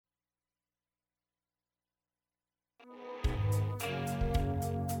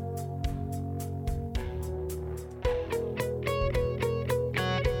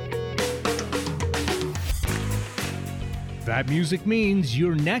That music means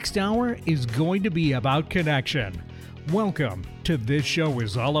your next hour is going to be about connection. Welcome to This Show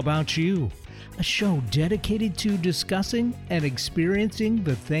is All About You, a show dedicated to discussing and experiencing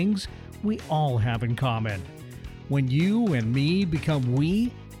the things we all have in common. When you and me become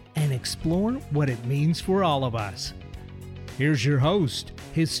we and explore what it means for all of us. Here's your host,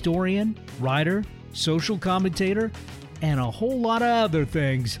 historian, writer, social commentator, and a whole lot of other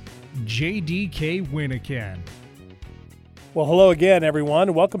things, J.D.K. Winnikin. Well, hello again,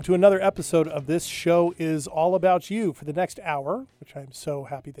 everyone. Welcome to another episode of This Show is All About You for the next hour, which I'm so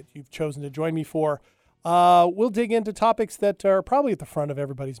happy that you've chosen to join me for. We'll dig into topics that are probably at the front of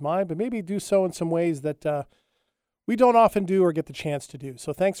everybody's mind, but maybe do so in some ways that we don't often do or get the chance to do.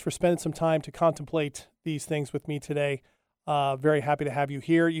 So thanks for spending some time to contemplate these things with me today. Very happy to have you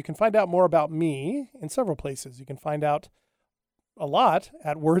here. You can find out more about me in several places. You can find out a lot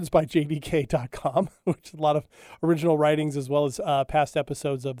at wordsbyjdk.com, which is a lot of original writings as well as past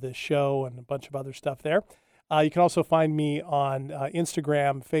episodes of this show and a bunch of other stuff there. You can also find me on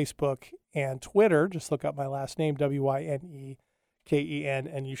Instagram, Facebook, and Twitter. Just look up my last name, Wineken,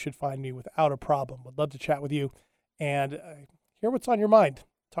 and you should find me without a problem. Would love to chat with you and hear what's on your mind.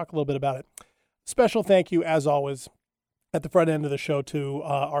 Talk a little bit about it. Special thank you, as always, at the front end of the show to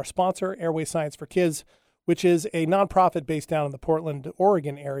our sponsor, Airway Science for Kids, which is a nonprofit based down in the Portland,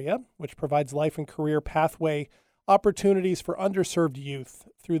 Oregon area, which provides life and career pathway opportunities for underserved youth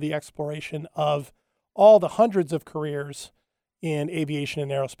through the exploration of all the hundreds of careers in aviation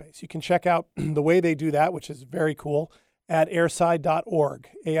and aerospace. You can check out the way they do that, which is very cool, at airsci.org,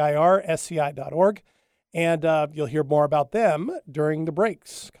 AIRSCI.org, and you'll hear more about them during the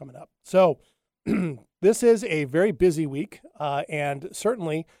breaks coming up. So this is a very busy week, and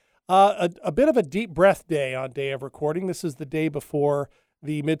certainly a bit of a deep breath day on day of recording. This is the day before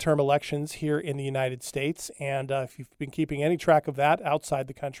the midterm elections here in the United States. And if you've been keeping any track of that outside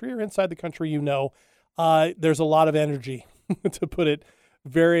the country or inside the country, you know there's a lot of energy, to put it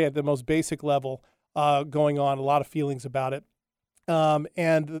very at the most basic level, going on, a lot of feelings about it.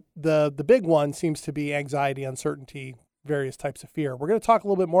 And the big one seems to be anxiety, uncertainty, various types of fear. We're going to talk a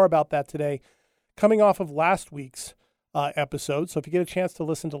little bit more about that today, coming off of last week's episode. So if you get a chance to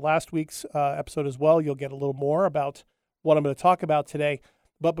listen to last week's episode as well, you'll get a little more about what I'm going to talk about today.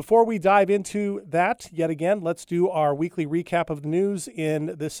 But before we dive into that, yet again, let's do our weekly recap of the news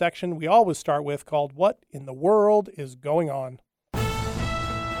in this section we always start with, called What in the World is Going On?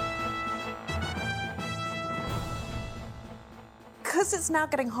 Because it's now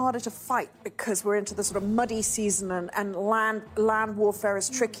getting harder to fight because we're into the sort of muddy season and land warfare is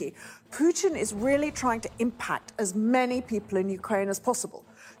tricky, Putin is really trying to impact as many people in Ukraine as possible.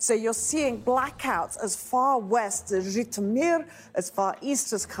 So you're seeing blackouts as far west as Zhytomyr, as far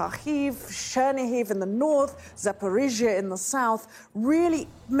east as Kharkiv, Chernihiv in the north, Zaporizhia in the south, really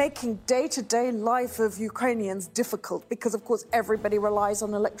making day-to-day life of Ukrainians difficult because, of course, everybody relies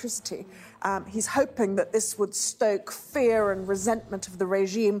on electricity. He's hoping that this would stoke fear and resentment of the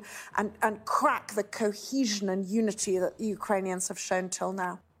regime and crack the cohesion and unity that the Ukrainians have shown till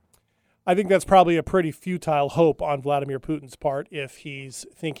now. I think that's probably a pretty futile hope on Vladimir Putin's part if he's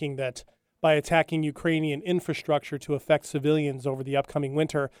thinking that by attacking Ukrainian infrastructure to affect civilians over the upcoming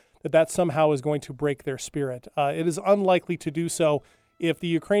winter, that somehow is going to break their spirit. It is unlikely to do so. If the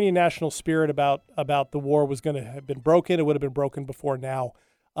Ukrainian national spirit about the war was going to have been broken, it would have been broken before now.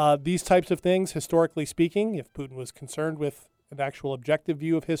 These types of things, historically speaking, if Putin was concerned with an actual objective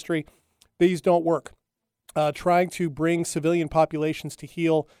view of history, these don't work. Trying to bring civilian populations to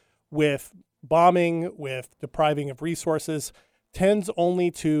heel with bombing, with depriving of resources, tends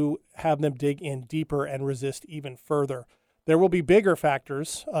only to have them dig in deeper and resist even further. There will be bigger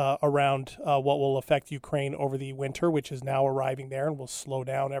factors around what will affect Ukraine over the winter, which is now arriving there and will slow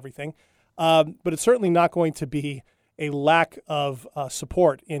down everything. But it's certainly not going to be a lack of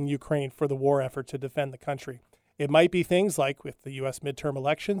support in Ukraine for the war effort to defend the country. It might be things like with the U.S. midterm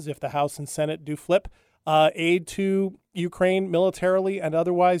elections, if the House and Senate do flip, aid to Ukraine militarily and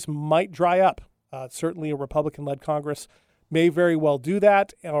otherwise might dry up. Certainly a Republican-led Congress may very well do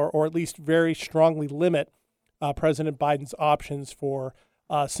that, or at least very strongly limit President Biden's options for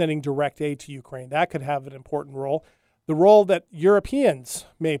sending direct aid to Ukraine. That could have an important role. The role that Europeans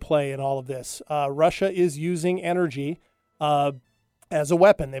may play in all of this. Russia is using energy as a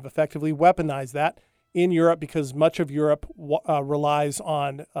weapon. They've effectively weaponized that in Europe because much of Europe relies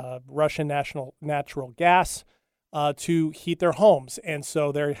on Russian natural gas to heat their homes. And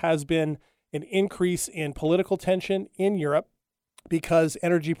so there has been an increase in political tension in Europe because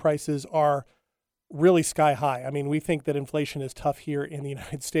energy prices are really sky high. I mean, we think that inflation is tough here in the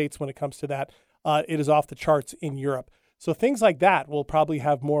United States when it comes to that. It is off the charts in Europe. So things like that will probably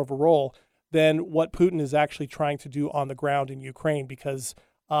have more of a role than what Putin is actually trying to do on the ground in Ukraine, because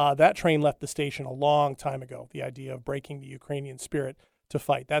that train left the station a long time ago, the idea of breaking the Ukrainian spirit to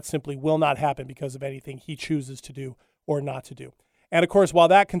fight. That simply will not happen because of anything he chooses to do or not to do. And of course, while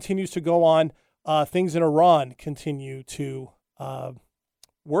that continues to go on, things in Iran continue to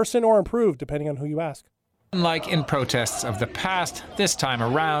worsen or improve, depending on who you ask. Unlike in protests of the past, this time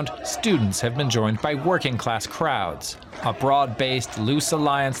around, students have been joined by working-class crowds, a broad-based, loose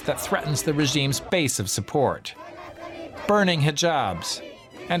alliance that threatens the regime's base of support. Burning hijabs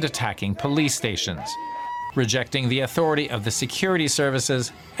and attacking police stations, rejecting the authority of the security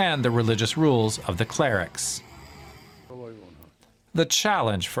services and the religious rules of the clerics. The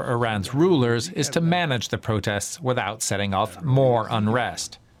challenge for Iran's rulers is to manage the protests without setting off more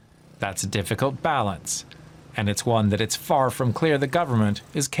unrest. That's a difficult balance, and it's one that it's far from clear the government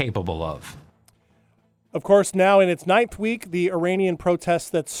is capable of. Of course, now in its 9th week, the Iranian protests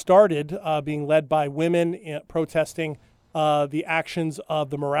that started being led by women protesting the actions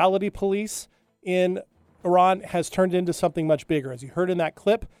of the morality police in Iran has turned into something much bigger. As you heard in that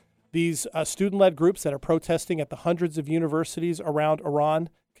clip, these student-led groups that are protesting at the hundreds of universities around Iran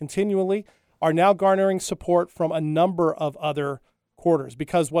continually are now garnering support from a number of other quarters.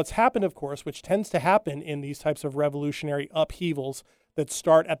 Because what's happened, of course, which tends to happen in these types of revolutionary upheavals that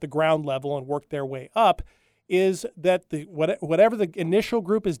start at the ground level and work their way up, is that whatever the initial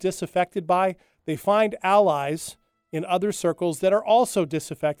group is disaffected by, they find allies in other circles that are also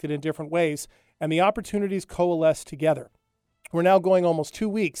disaffected in different ways, and the opportunities coalesce together. We're now going almost 2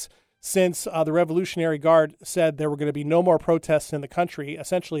 weeks since the Revolutionary Guard said there were going to be no more protests in the country,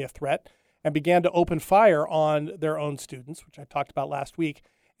 essentially a threat, and began to open fire on their own students, which I talked about last week.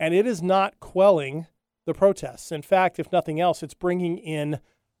 And it is not quelling the protests. In fact, if nothing else, it's bringing in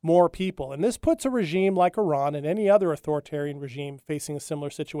more people. And this puts a regime like Iran and any other authoritarian regime facing a similar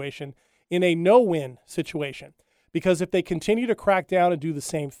situation in a no-win situation. Because if they continue to crack down and do the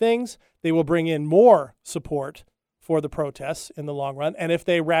same things, they will bring in more support for the protests in the long run. And if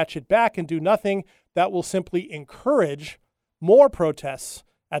they ratchet back and do nothing, that will simply encourage more protests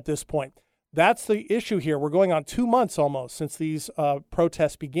at this point. That's the issue here. We're going on 2 months almost since these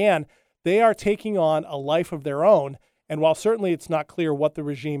protests began. They are taking on a life of their own. And while certainly it's not clear what the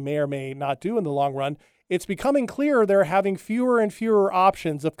regime may or may not do in the long run, it's becoming clearer they're having fewer and fewer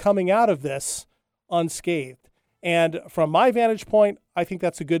options of coming out of this unscathed. And from my vantage point, I think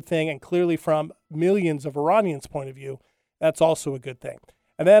that's a good thing. And clearly from millions of Iranians' point of view, that's also a good thing.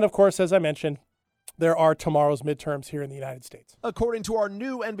 And then, of course, as I mentioned, there are tomorrow's midterms here in the United States. According to our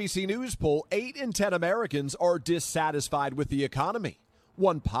new NBC News poll, 8 in 10 Americans are dissatisfied with the economy.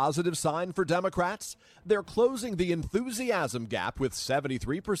 One positive sign for Democrats, they're closing the enthusiasm gap with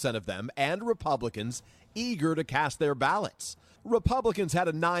 73% of them and Republicans eager to cast their ballots. Republicans had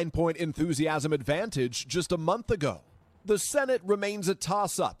a 9-point enthusiasm advantage just a month ago. The Senate remains a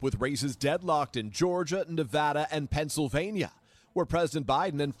toss-up with races deadlocked in Georgia, Nevada, and Pennsylvania, where President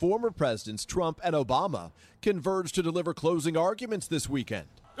Biden and former presidents Trump and Obama converged to deliver closing arguments this weekend.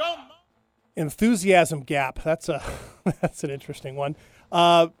 Enthusiasm gap. That's an interesting one.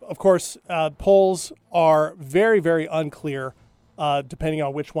 Of course, polls are very, very unclear, depending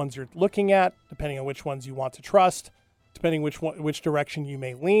on which ones you're looking at, depending on which ones you want to trust, depending which direction you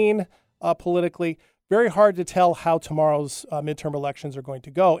may lean politically. Very hard to tell how tomorrow's midterm elections are going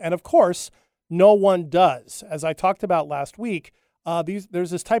to go. And of course, no one does. As I talked about last week,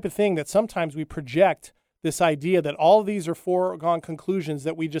 there's this type of thing that sometimes we project this idea that all of these are foregone conclusions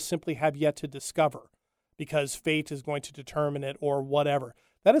that we just simply have yet to discover because fate is going to determine it or whatever.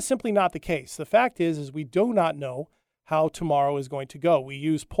 That is simply not the case. The fact is we do not know how tomorrow is going to go. We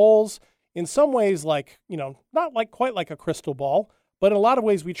use polls in some ways like, not like quite like a crystal ball, but in a lot of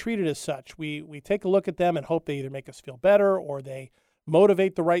ways we treat it as such. We take a look at them and hope they either make us feel better or they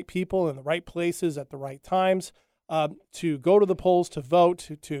motivate the right people in the right places at the right times to go to the polls to vote,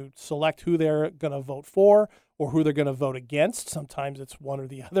 to select who they're going to vote for or who they're going to vote against. Sometimes it's one or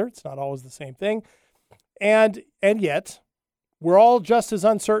the other. It's not always the same thing. And yet, we're all just as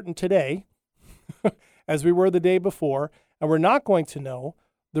uncertain today as we were the day before, and we're not going to know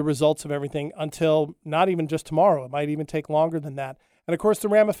the results of everything until not even just tomorrow. It might even take longer than that. And of course, the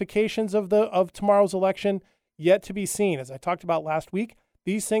ramifications of tomorrow's election yet to be seen. As I talked about last week,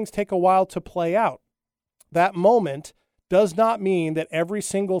 these things take a while to play out. That moment does not mean that every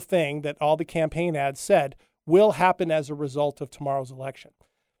single thing that all the campaign ads said will happen as a result of tomorrow's election.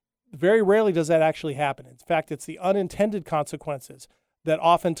 Very rarely does that actually happen. In fact, it's the unintended consequences that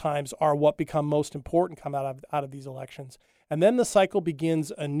oftentimes are what become most important come out of these elections. And then the cycle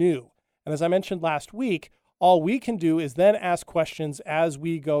begins anew. And as I mentioned last week, All we can do is then ask questions as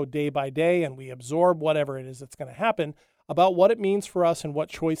we go day by day and we absorb whatever it is that's going to happen about what it means for us and what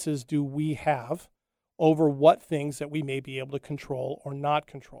choices do we have over what things that we may be able to control or not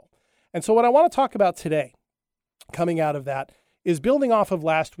control. And so what I want to talk about today, coming out of that, is building off of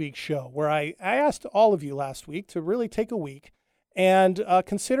last week's show, where I asked all of you last week to really take a week and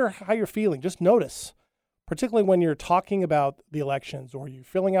consider how you're feeling. Just notice, particularly when you're talking about the elections or you're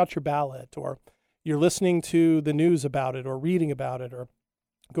filling out your ballot or you're listening to the news about it or reading about it or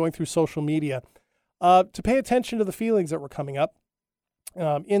going through social media, to pay attention to the feelings that were coming up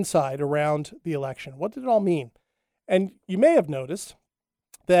inside around the election. What did it all mean? And you may have noticed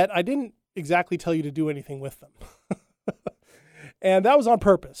that I didn't exactly tell you to do anything with them. And that was on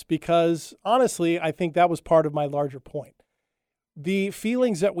purpose because, honestly, I think that was part of my larger point. The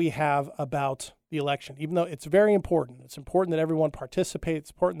feelings that we have about the election, even though it's very important, it's important that everyone participate,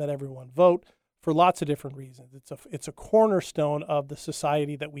 it's important that everyone vote for lots of different reasons. It's a cornerstone of the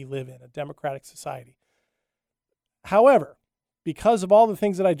society that we live in, a democratic society. However, because of all the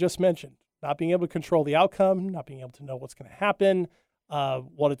things that I just mentioned, not being able to control the outcome, not being able to know what's going to happen,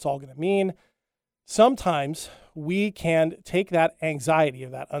 what it's all going to mean, sometimes we can take that anxiety or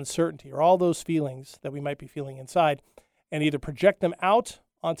that uncertainty or all those feelings that we might be feeling inside and either project them out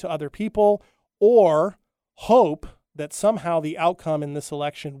onto other people or hope that somehow the outcome in this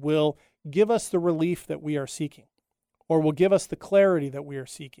election will give us the relief that we are seeking, or will give us the clarity that we are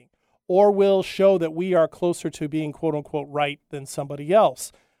seeking, or will show that we are closer to being quote unquote right than somebody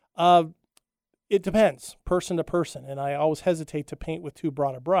else. It depends person to person, and I always hesitate to paint with too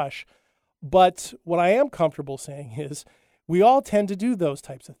broad a brush. But what I am comfortable saying is we all tend to do those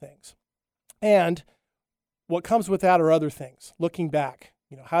types of things. And what comes with that are other things. Looking back,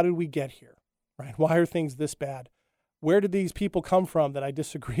 how did we get here, right? Why are things this bad? Where did these people come from that I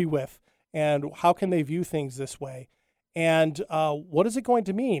disagree with? And how can they view things this way? And what is it going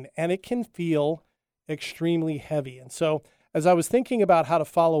to mean? And it can feel extremely heavy. And so as I was thinking about how to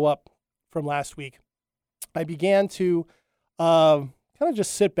follow up from last week, I began to kind of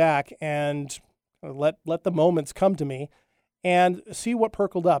just sit back and let the moments come to me and see what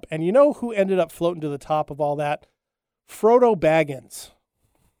percoled up. And you know who ended up floating to the top of all that? Frodo Baggins.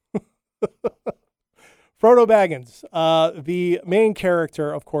 Frodo Baggins, the main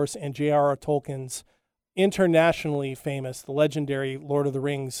character, of course, in J.R.R. Tolkien's internationally famous, the legendary Lord of the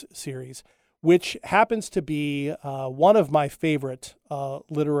Rings series, which happens to be one of my favorite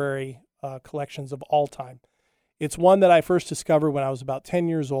literary collections of all time. It's one that I first discovered when I was about 10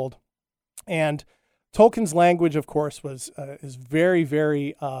 years old. And Tolkien's language, of course, is very,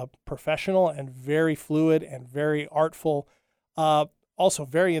 very professional and very fluid and very artful, also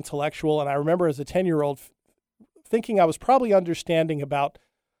very intellectual. And I remember as a 10-year-old thinking I was probably understanding about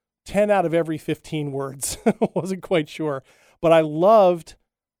 10 out of every 15 words. Wasn't quite sure. But I loved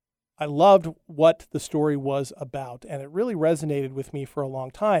what the story was about. And it really resonated with me for a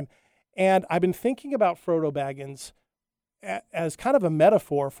long time. And I've been thinking about Frodo Baggins as kind of a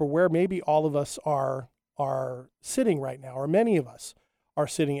metaphor for where maybe all of us are sitting right now, or many of us are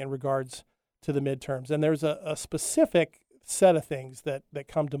sitting in regards to the midterms. And there's a specific set of things that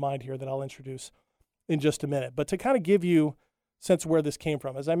come to mind here that I'll introduce in just a minute. But to kind of give you a sense of where this came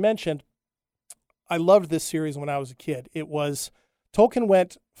from, as I mentioned, I loved this series when I was a kid. Tolkien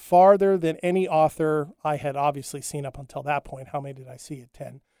went farther than any author I had obviously seen up until that point. How many did I see at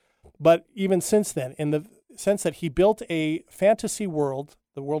 10? But even since then, in the sense that he built a fantasy world,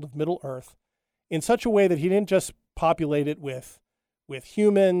 the world of Middle-earth, in such a way that he didn't just populate it with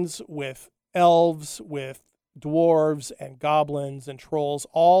humans, with elves, with dwarves and goblins and trolls,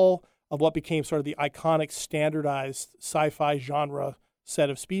 all of what became sort of the iconic standardized sci-fi genre set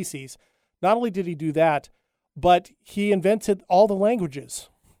of species. Not only did he do that, but he invented all the languages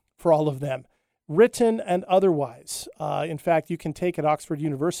for all of them, written and otherwise. In fact, you can take at Oxford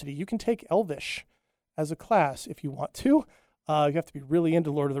University, you can take Elvish as a class if you want to. You have to be really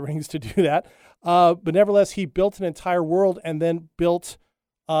into Lord of the Rings to do that. But nevertheless, he built an entire world and then wrote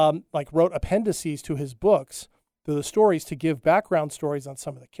appendices to his books, to the stories, to give background stories on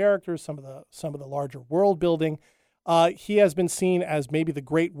some of the characters, some of the larger world building. He has been seen as maybe the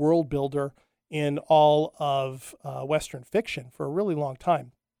great world builder in all of Western fiction for a really long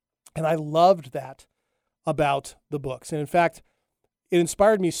time. And I loved that about the books. And in fact, it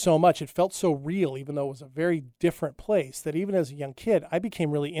inspired me so much. It felt so real, even though it was a very different place, that even as a young kid, I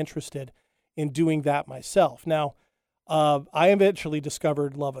became really interested in doing that myself. Now, I eventually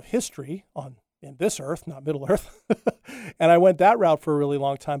discovered love of history in this earth, not Middle Earth. And I went that route for a really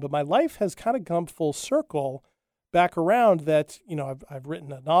long time. But my life has kind of come full circle back around that, I've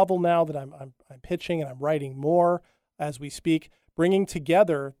written a novel now that I'm pitching, and I'm writing more as we speak, bringing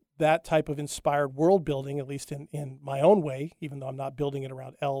together that type of inspired world building, at least in my own way, even though I'm not building it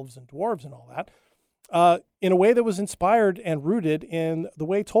around elves and dwarves and all that, in a way that was inspired and rooted in the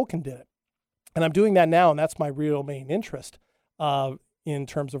way Tolkien did it. And I'm doing that now, and that's my real main interest in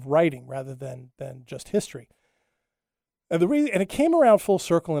terms of writing rather than just history. And it came around full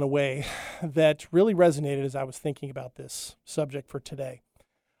circle in a way that really resonated as I was thinking about this subject for today.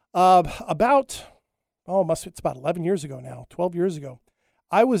 It's about 11 years ago now, 12 years ago,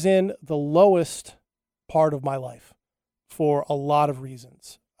 I was in the lowest part of my life for a lot of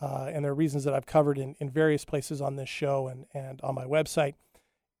reasons. And there are reasons that I've covered in various places on this show and on my website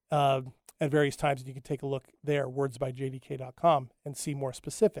at various times. And you can take a look there, wordsbyjdk.com, and see more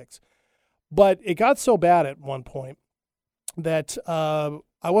specifics. But it got so bad at one point that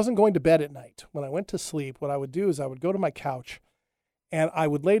I wasn't going to bed at night. When I went to sleep, what I would do is I would go to my couch and I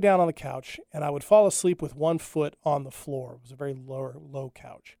would lay down on the couch and I would fall asleep with one foot on the floor. It was a very low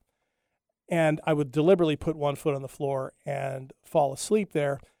couch. And I would deliberately put one foot on the floor and fall asleep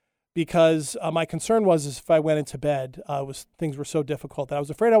there because my concern was if I went into bed, things were so difficult that I was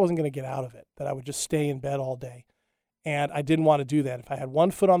afraid I wasn't going to get out of it, that I would just stay in bed all day. And I didn't want to do that. If I had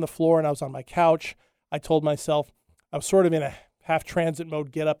one foot on the floor and I was on my couch, I told myself I was sort of in a half transit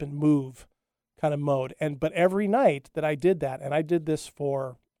mode, get up and move kind of mode. But every night that I did that, and I did this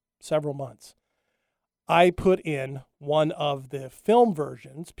for several months, I put in one of the film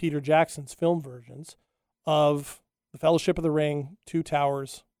versions, Peter Jackson's film versions, of The Fellowship of the Ring, Two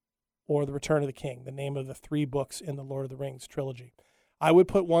Towers, or The Return of the King, the name of the 3 books in the Lord of the Rings trilogy. I would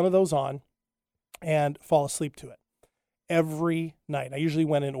put one of those on and fall asleep to it every night. I usually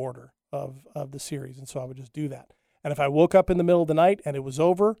went in order of the series, and so I would just do that. And if I woke up in the middle of the night and it was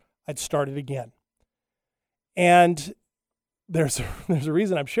over, I'd start it again. And there's a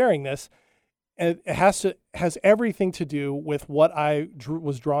reason I'm sharing this. And it has everything to do with what I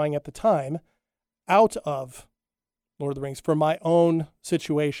was drawing at the time out of Lord of the Rings for my own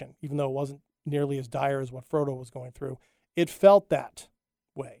situation, even though it wasn't nearly as dire as what Frodo was going through. It felt that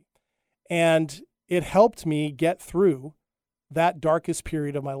way. And it helped me get through that darkest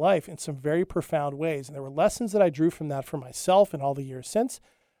period of my life in some very profound ways. And there were lessons that I drew from that for myself in all the years since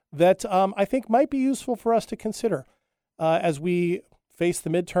that I think might be useful for us to consider as we face the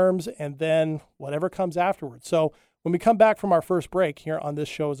midterms and then whatever comes afterwards. So when we come back from our first break here on This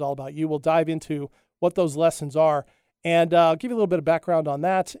Show Is All About You, we'll dive into what those lessons are and give you a little bit of background on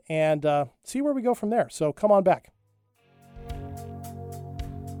that and see where we go from there. So come on back.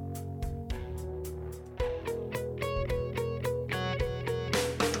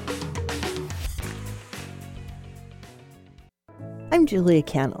 I'm Julia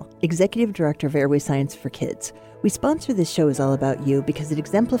Cannell, Executive Director of Airway Science for Kids. We sponsor This Show Is All About You because it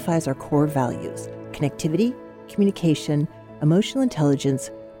exemplifies our core values: connectivity, communication, emotional intelligence,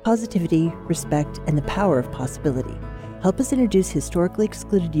 positivity, respect, and the power of possibility. Help us introduce historically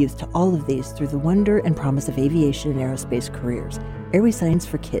excluded youth to all of these through the wonder and promise of aviation and aerospace careers. Airway Science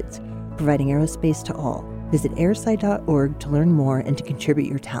for Kids, providing aerospace to all. Visit airsci.org to learn more and to contribute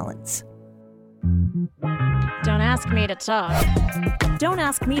your talents. Don't Ask Me to Talk. Don't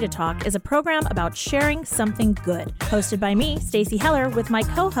Ask Me to Talk is a program about sharing something good. Hosted by me, Stacey Heller, with my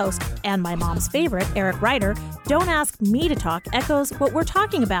co-host and my mom's favorite, Eric Ryder. Don't Ask Me to Talk echoes what we're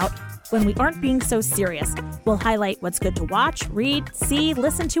talking about when we aren't being so serious. We'll highlight what's good to watch, read, see,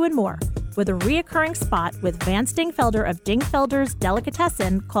 listen to, and more. With a reoccurring spot with Vance Dingfelder of Dingfelder's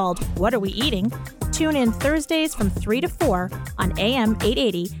Delicatessen called What Are We Eating? Tune in Thursdays from 3 to 4 on AM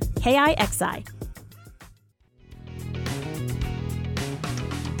 880 KIXI.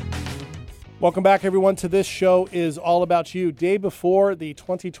 Welcome back, everyone, to This Show Is All About You. Day before the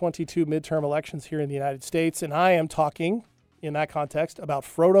 2022 midterm elections here in the United States, and I am talking, in that context, about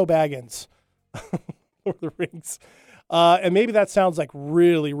Frodo Baggins, Lord of the Rings. And maybe that sounds like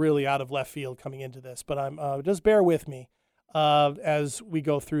really, really out of left field coming into this, but just bear with me as we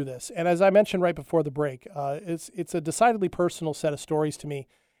go through this. And as I mentioned right before the break, it's a decidedly personal set of stories to me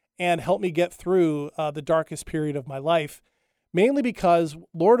and helped me get through the darkest period of my life. Mainly because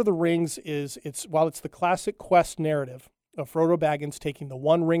Lord of the Rings while it's the classic quest narrative of Frodo Baggins taking the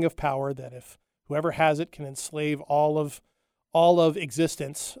one ring of power that if whoever has it can enslave all of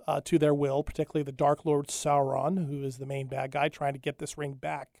existence to their will, particularly the Dark Lord Sauron, who is the main bad guy trying to get this ring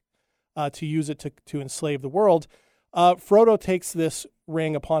back to use it to enslave the world. Frodo takes this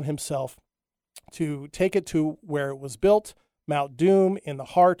ring upon himself to take it to where it was built, Mount Doom, in the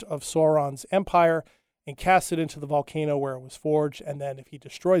heart of Sauron's empire, and cast it into the volcano where it was forged. And then if he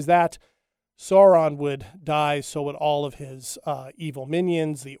destroys that, Sauron would die, so would all of his evil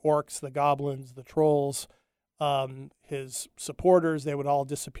minions, the orcs, the goblins, the trolls, his supporters. They would all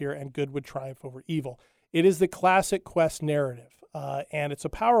disappear, and good would triumph over evil. It is the classic quest narrative, and it's a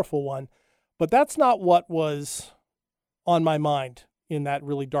powerful one, but that's not what was on my mind in that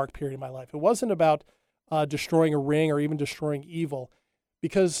really dark period of my life. It wasn't about destroying a ring or even destroying evil,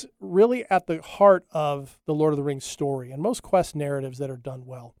 because really at the heart of the Lord of the Rings story, and most quest narratives that are done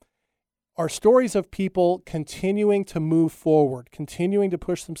well, are stories of people continuing to move forward, continuing to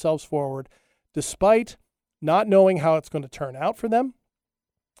push themselves forward, despite not knowing how it's going to turn out for them,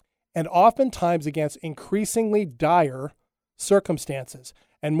 and oftentimes against increasingly dire circumstances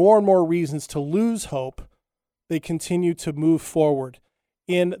and more reasons to lose hope. They continue to move forward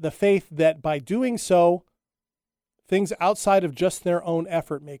in the faith that by doing so, things outside of just their own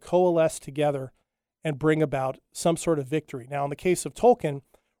effort may coalesce together and bring about some sort of victory. Now, in the case of Tolkien,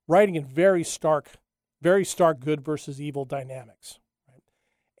 writing in very stark good versus evil dynamics. Right?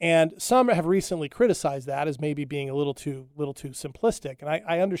 And some have recently criticized that as maybe being a little too simplistic, and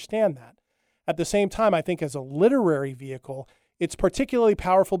I understand that. At the same time, I think as a literary vehicle, it's particularly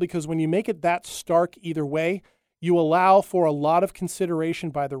powerful because when you make it that stark either way, you allow for a lot of consideration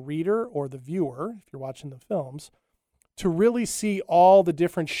by the reader or the viewer, if you're watching the films, to really see all the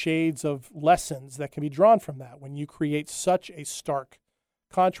different shades of lessons that can be drawn from that. When you create such a stark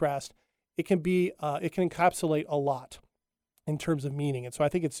contrast, it can encapsulate a lot in terms of meaning. And so I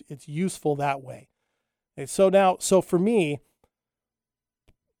think it's useful that way. Okay, so for me,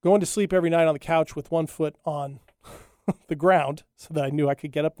 going to sleep every night on the couch with one foot on the ground so that I knew I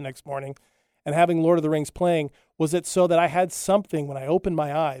could get up the next morning, and having Lord of the Rings playing, was it so that I had something when I opened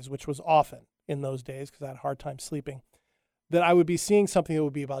my eyes, which was often in those days because I had a hard time sleeping, that I would be seeing something that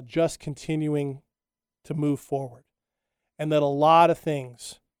would be about just continuing to move forward. And that a lot of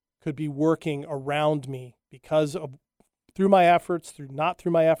things could be working around me because of, through my efforts, through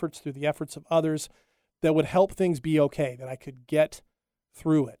the efforts of others, that would help things be okay, that I could get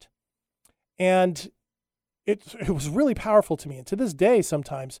through it. And it was really powerful to me. And to this day,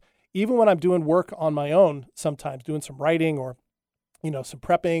 sometimes, even when I'm doing work on my own, sometimes doing some writing or, some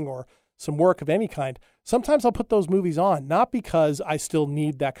prepping or some work of any kind, sometimes I'll put those movies on, not because I still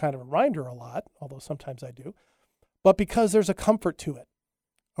need that kind of reminder a lot, although sometimes I do, but because there's a comfort to it,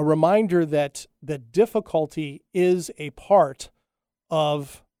 a reminder that difficulty is a part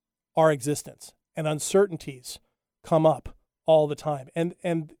of our existence and uncertainties come up all the time.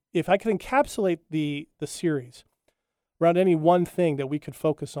 And if I could encapsulate the series around any one thing that we could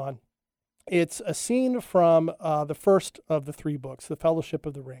focus on, it's a scene from the first of the three books, The Fellowship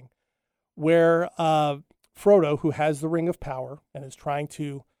of the Ring, where Frodo, who has the Ring of Power and is trying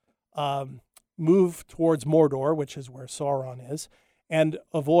to move towards Mordor, which is where Sauron is, and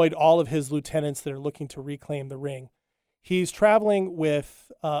avoid all of his lieutenants that are looking to reclaim the ring. He's traveling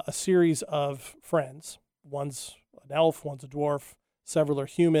with a series of friends. One's an elf, one's a dwarf, several are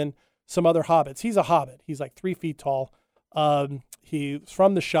human, some other hobbits. He's a hobbit. He's like 3 feet tall. He's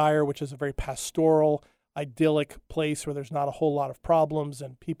from the Shire, which is a very pastoral, idyllic place where there's not a whole lot of problems,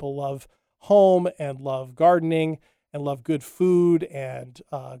 and people love home and love gardening and love good food and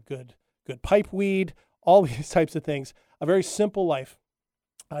good pipe weed, all these types of things. A very simple life.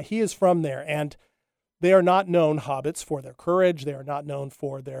 He is from there, and they are not known, hobbits, for their courage. They are not known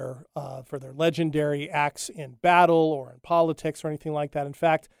for their legendary acts in battle or in politics or anything like that. In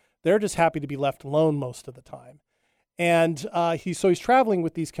fact, they're just happy to be left alone most of the time. And he's traveling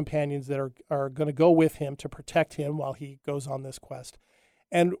with these companions that are going to go with him to protect him while he goes on this quest.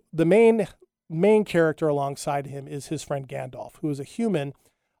 And the main character alongside him is his friend Gandalf, who is a human,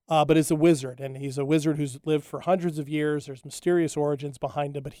 but is a wizard. And he's a wizard who's lived for hundreds of years. There's mysterious origins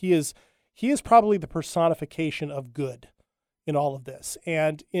behind him, but he is probably the personification of good in all of this.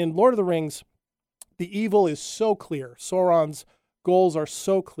 And in Lord of the Rings, the evil is so clear. Sauron's goals are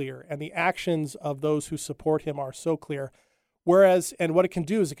so clear, and the actions of those who support him are so clear. Whereas, and what it can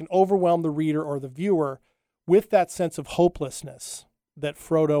do is it can overwhelm the reader or the viewer with that sense of hopelessness that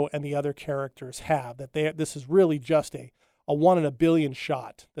Frodo and the other characters have, that this is really just a 1 in a billion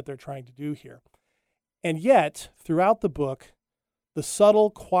shot that they're trying to do here. And yet, throughout the book, the subtle,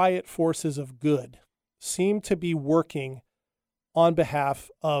 quiet forces of good seem to be working on behalf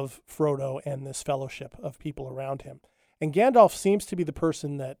of Frodo and this fellowship of people around him. And Gandalf seems to be the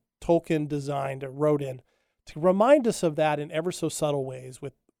person that Tolkien designed or wrote in to remind us of that in ever so subtle ways,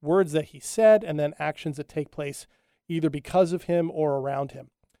 with words that he said and then actions that take place either because of him or around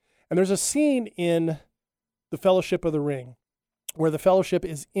him. And there's a scene in The Fellowship of the Ring where the Fellowship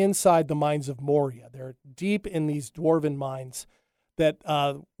is inside the mines of Moria. They're deep in these dwarven mines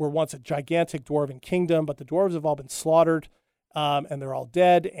that were once a gigantic dwarven kingdom, but the dwarves have all been slaughtered, and they're all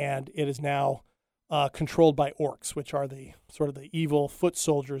dead, and it is now controlled by orcs, which are the sort of the evil foot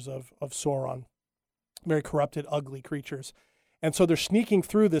soldiers of Sauron. Very corrupted, ugly creatures. And so they're sneaking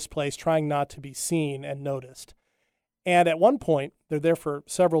through this place, trying not to be seen and noticed. And at one point, they're there for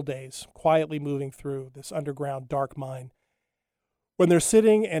several days, quietly moving through this underground dark mine, when they're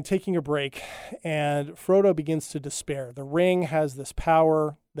sitting and taking a break, and Frodo begins to despair. The ring has this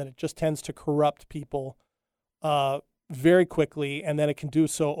power that it just tends to corrupt people very quickly, and then it can do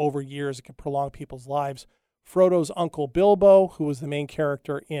so over years. It can prolong people's lives. Frodo's uncle Bilbo, who was the main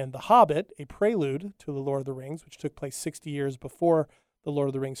character in The Hobbit, a prelude to The Lord of the Rings, which took place 60 years before the Lord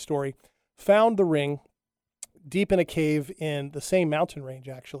of the Rings story, found the ring deep in a cave in the same mountain range,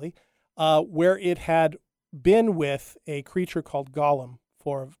 actually, where it had been with a creature called Gollum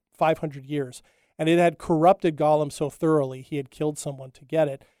for 500 years. And it had corrupted Gollum so thoroughly, he had killed someone to get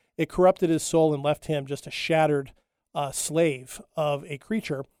it. It corrupted his soul and left him just a shattered slave of a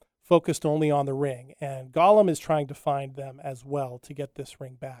creature focused only on the ring. And Gollum is trying to find them as well to get this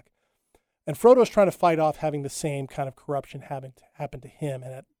ring back. And Frodo's trying to fight off having the same kind of corruption happen to him.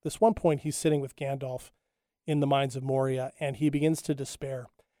 And at this one point, he's sitting with Gandalf in the Mines of Moria, and he begins to despair.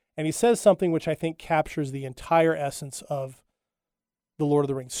 And he says something which I think captures the entire essence of the Lord of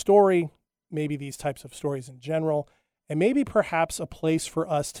the Rings story, maybe these types of stories in general, and maybe perhaps a place for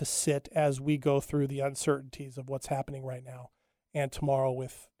us to sit as we go through the uncertainties of what's happening right now and tomorrow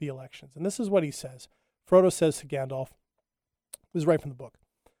with the elections. And this is what he says. Frodo says to Gandalf, this is right from the book,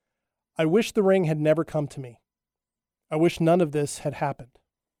 "I wish the ring had never come to me. I wish none of this had happened."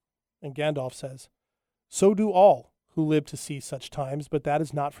 And Gandalf says, "So do all who live to see such times, but that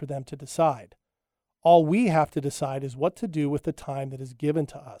is not for them to decide. All we have to decide is what to do with the time that is given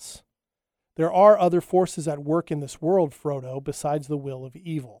to us. There are other forces at work in this world, Frodo, besides the will of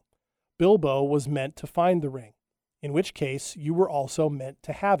evil. Bilbo was meant to find the ring, in which case you were also meant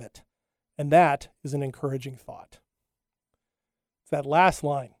to have it. And that is an encouraging thought." It's that last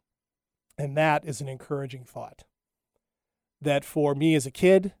line. And that is an encouraging thought. That for me as a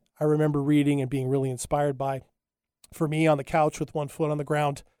kid, I remember reading and being really inspired by. For me, on the couch with one foot on the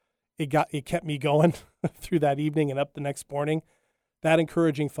ground, it kept me going through that evening and up the next morning. That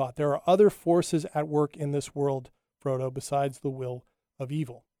encouraging thought. There are other forces at work in this world, Frodo, besides the will of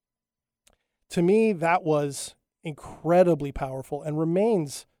evil. To me, that was incredibly powerful and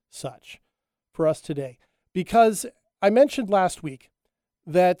remains such for us today. Because I mentioned last week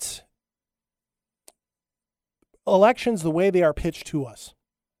that elections, the way they are pitched to us,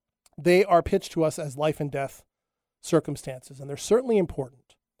 they are pitched to us as life and death circumstances, and they're certainly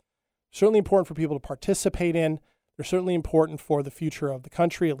important. Certainly important for people to participate in. They're certainly important for the future of the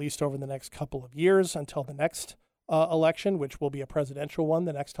country, at least over the next couple of years until the next election, which will be a presidential one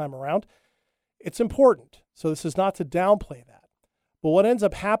the next time around. It's important. So this is not to downplay that. But what ends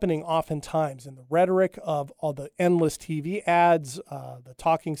up happening oftentimes in the rhetoric of all the endless TV ads, the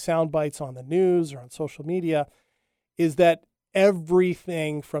talking sound bites on the news or on social media, is that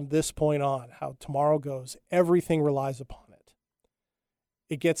everything from this point on, how tomorrow goes, everything relies upon it.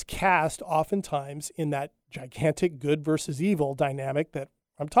 It gets cast oftentimes in that gigantic good versus evil dynamic that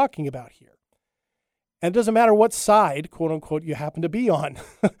I'm talking about here. And it doesn't matter what side, quote unquote, you happen to be on.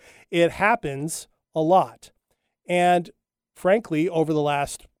 It happens a lot. And frankly, over the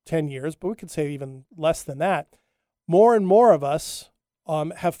last 10 years, but we could say even less than that, more and more of us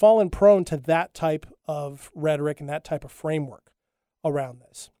have fallen prone to that type of rhetoric and that type of framework around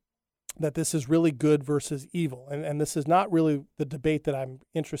this, that this is really good versus evil. And this is not really the debate that I'm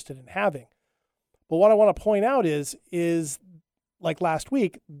interested in having. But what I want to point out is like last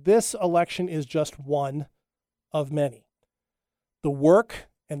week, this election is just one of many. The work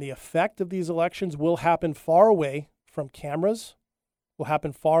and the effect of these elections will happen far away from cameras, will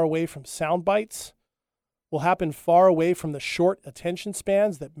happen far away from sound bites, will happen far away from the short attention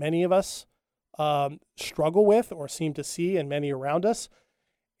spans that many of us struggle with or seem to see in many around us.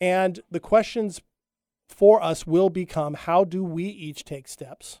 And the questions for us will become, how do we each take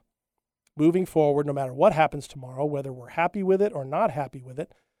steps moving forward, no matter what happens tomorrow, whether we're happy with it or not happy with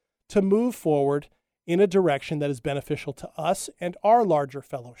it, to move forward in a direction that is beneficial to us and our larger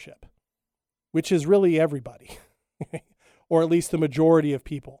fellowship, which is really everybody, or at least the majority of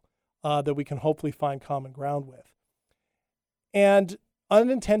people that we can hopefully find common ground with. And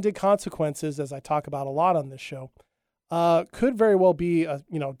unintended consequences, as I talk about a lot on this show, could very well be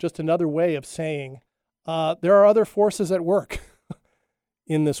just another way of saying there are other forces at work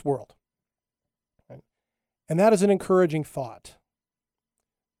in this world. Right? And that is an encouraging thought.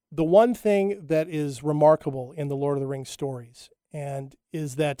 The one thing that is remarkable in the Lord of the Rings stories, and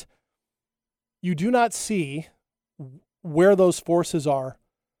is that you do not see where those forces are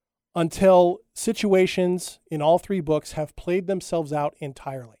until situations in all three books have played themselves out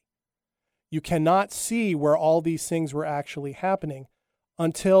entirely. You cannot see where all these things were actually happening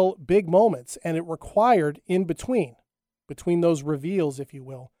until big moments, and it required in between those reveals, if you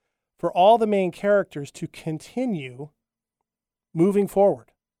will, for all the main characters to continue moving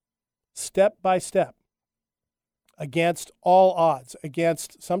forward, step by step, against all odds,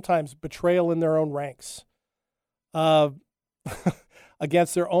 against sometimes betrayal in their own ranks,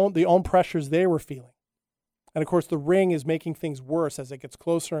 against the own pressures they were feeling. And of course, the ring is making things worse as it gets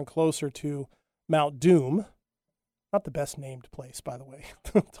closer and closer to Mount Doom. Not the best named place, by the way,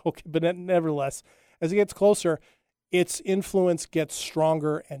 but nevertheless, as it gets closer, its influence gets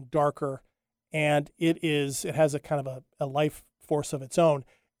stronger and darker, and it has a kind of a life force of its own.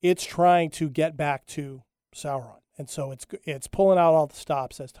 It's trying to get back to Sauron, and so it's pulling out all the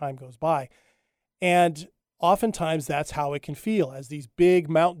stops as time goes by, and oftentimes that's how it can feel as these big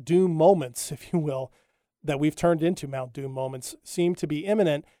Mount Doom moments, if you will, that we've turned into Mount Doom moments seem to be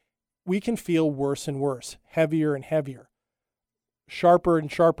imminent. We can feel worse and worse, heavier and heavier, sharper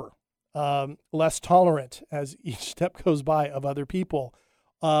and sharper, less tolerant as each step goes by of other people,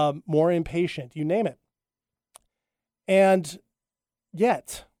 more impatient, you name it. And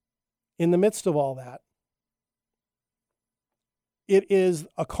yet, in the midst of all that, it is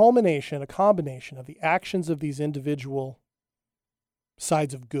a combination of the actions of these individual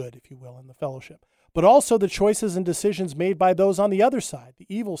sides of good, if you will, in the fellowship, but also the choices and decisions made by those on the other side, the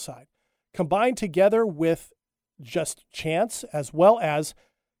evil side, combined together with just chance as well as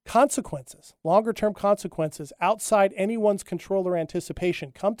consequences, longer-term consequences outside anyone's control or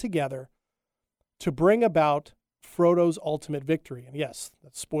anticipation, come together to bring about Frodo's ultimate victory. And yes,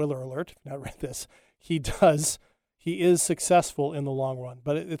 that's spoiler alert, if you've not read this, he is successful in the long run,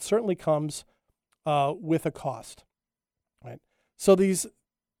 but it certainly comes with a cost, right? So these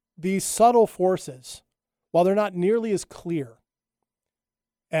subtle forces, while they're not nearly as clear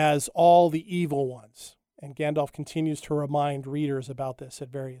as all the evil ones, and Gandalf continues to remind readers about this at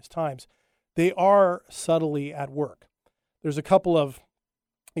various times, they are subtly at work. There's a couple of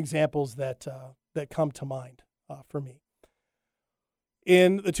examples that come to mind for me.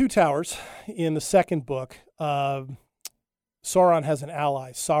 In The Two Towers, in the second book, Sauron has an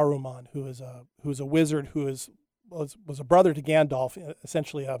ally, Saruman, who's a wizard who was a brother to Gandalf,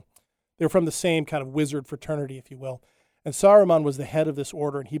 essentially they're from the same kind of wizard fraternity, if you will. And Saruman was the head of this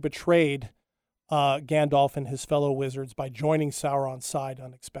order, and he betrayed Gandalf and his fellow wizards by joining Sauron's side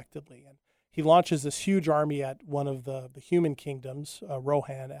unexpectedly. And he launches this huge army at one of the human kingdoms,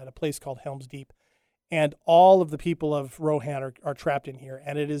 Rohan, at a place called Helm's Deep. And all of the people of Rohan are trapped in here.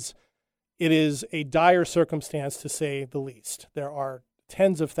 And it is a dire circumstance, to say the least. There are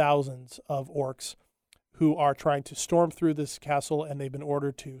tens of thousands of orcs who are trying to storm through this castle, and they've been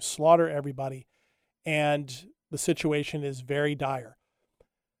ordered to slaughter everybody. And the situation is very dire.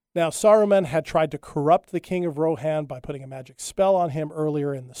 Now, Saruman had tried to corrupt the king of Rohan by putting a magic spell on him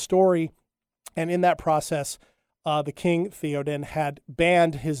earlier in the story. And in that process, the king, Theoden, had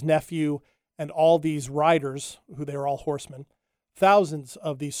banned his nephew and all these riders, who they were all horsemen. Thousands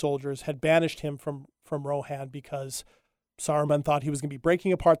of these soldiers had banished him from Rohan because Saruman thought he was going to be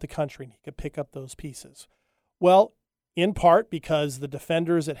breaking apart the country and he could pick up those pieces. Well, in part because the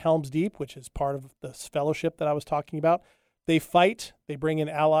defenders at Helm's Deep, which is part of this fellowship that I was talking about, they fight, they bring in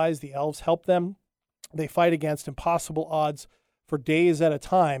allies, the elves help them. They fight against impossible odds for days at a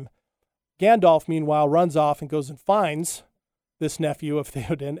time. Gandalf, meanwhile, runs off and goes and finds this nephew of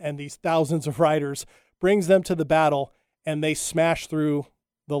Theoden and these thousands of riders, brings them to the battle, and they smash through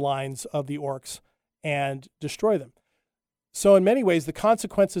the lines of the orcs and destroy them. So in many ways, the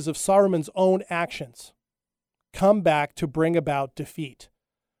consequences of Saruman's own actions come back to bring about defeat.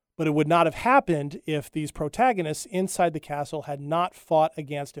 But it would not have happened if these protagonists inside the castle had not fought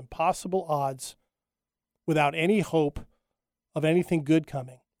against impossible odds without any hope of anything good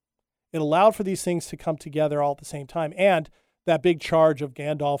coming. It allowed for these things to come together all at the same time. And that big charge of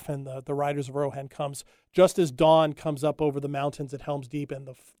Gandalf and the riders of Rohan comes just as dawn comes up over the mountains at Helm's Deep, and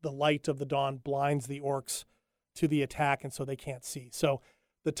the light of the dawn blinds the orcs to the attack, and so they can't see. So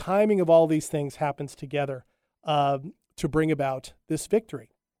the timing of all these things happens together to bring about this victory.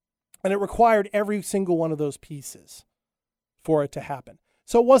 And it required every single one of those pieces for it to happen.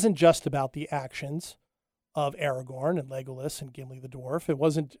 So it wasn't just about the actions of Aragorn and Legolas and Gimli the dwarf. It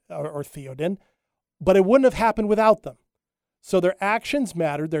wasn't, or Theoden, but it wouldn't have happened without them. So their actions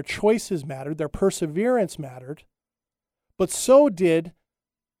mattered, their choices mattered, their perseverance mattered, but so did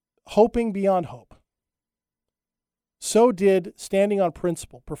hoping beyond hope. so did standing on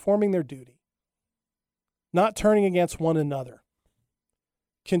principle, performing their duty, not turning against one another,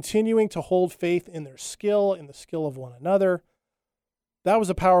 continuing to hold faith in their skill, in the skill of one another. That was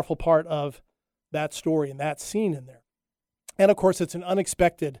a powerful part of that story and that scene in there. And of course, it's an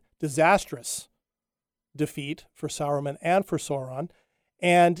unexpected, disastrous defeat for Saruman and for Sauron.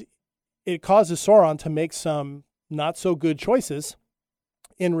 And it causes Sauron to make some not so good choices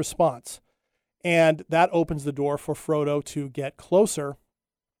in response. And that opens the door for Frodo to get closer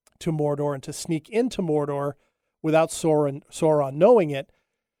to Mordor and to sneak into Mordor without Sauron knowing it.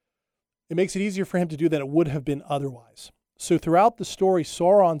 It makes it easier for him to do than it would have been otherwise. So throughout the story,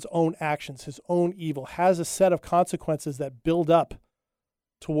 Sauron's own actions, his own evil, has a set of consequences that build up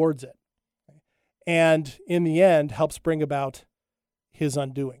towards it. And in the end, helps bring about his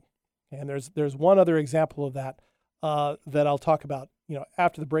undoing. And there's one other example of that that I'll talk about,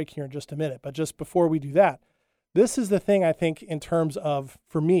 after the break here in just a minute. But just before we do that, this is the thing I think in terms of,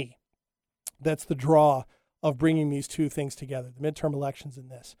 for me, that's the draw of bringing these two things together, the midterm elections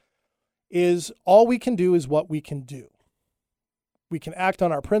and this, is all we can do is what we can do. We can act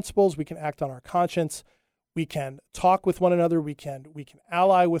on our principles. We can act on our conscience. We can talk with one another. We can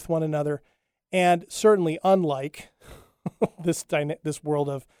ally with one another. And certainly, unlike this world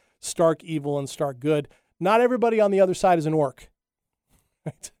of stark evil and stark good, not everybody on the other side is an orc.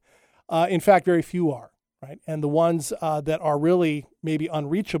 Right? In fact, very few are. Right? And the ones that are really maybe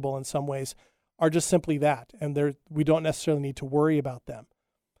unreachable in some ways are just simply that. And we don't necessarily need to worry about them.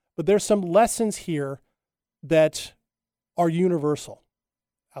 But there's some lessons here that are universal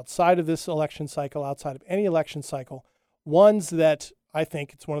outside of this election cycle, outside of any election cycle, ones that I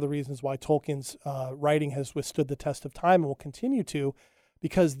think it's one of the reasons why Tolkien's writing has withstood the test of time and will continue to,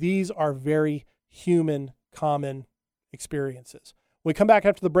 because these are very human, common experiences. When we come back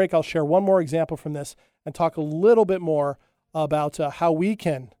after the break, I'll share one more example from this and talk a little bit more about how we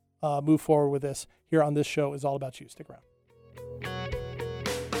can move forward with this here on This Show Is All About You. Stick around.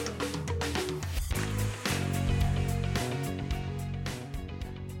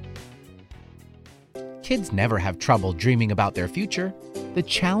 Kids never have trouble dreaming about their future. The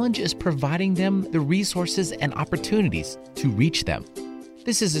challenge is providing them the resources and opportunities to reach them.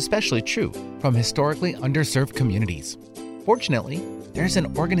 This is especially true from historically underserved communities. Fortunately, there's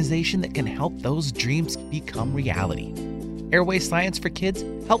an organization that can help those dreams become reality. Airway Science for Kids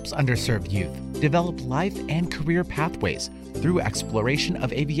helps underserved youth develop life and career pathways through exploration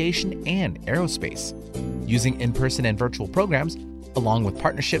of aviation and aerospace. Using in-person and virtual programs, along with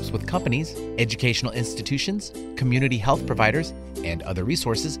partnerships with companies, educational institutions, community health providers, and other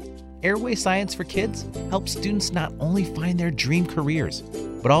resources, Airway Science for Kids helps students not only find their dream careers,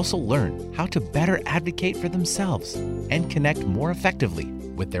 but also learn how to better advocate for themselves and connect more effectively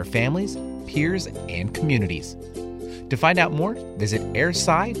with their families, peers, and communities. To find out more, visit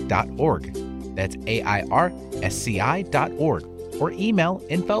airsci.org. That's AIRSCI.org, or email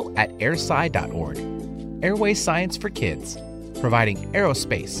info@airsci.org. Airway Science for Kids, providing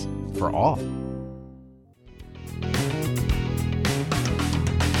aerospace for all.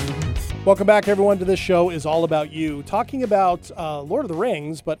 Welcome back, everyone, to This Show Is All About You, talking about Lord of the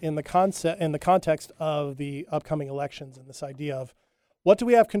Rings, but in the context of the upcoming elections and this idea of what do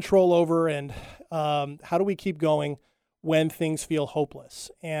we have control over and how do we keep going when things feel hopeless.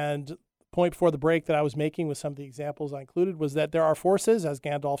 And the point before the break that I was making with some of the examples I included was that there are forces, as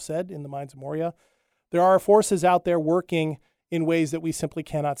Gandalf said in the Mines of Moria, there are forces out there working in ways that we simply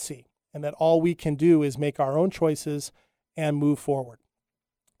cannot see, and that all we can do is make our own choices and move forward.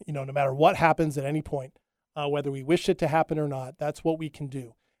 No matter what happens at any point, whether we wish it to happen or not, that's what we can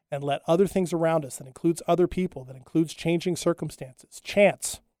do. And let other things around us, that includes other people, that includes changing circumstances,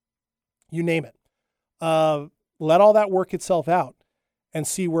 chance, you name it. Let all that work itself out and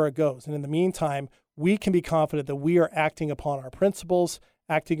see where it goes. And in the meantime, we can be confident that we are acting upon our principles,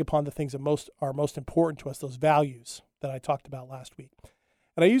 acting upon the things that are most important to us, those values that I talked about last week.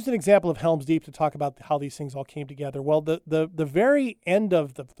 And I used an example of Helm's Deep to talk about how these things all came together. Well, the very end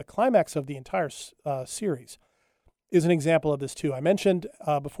of the climax of the entire series is an example of this too. I mentioned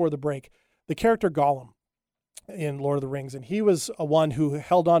before the break the character Gollum in Lord of the Rings, and he was one who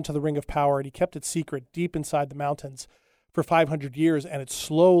held on to the Ring of Power, and he kept it secret deep inside the mountains for 500 years, and it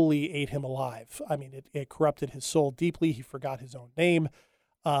slowly ate him alive. I mean, it corrupted his soul deeply. He forgot his own name.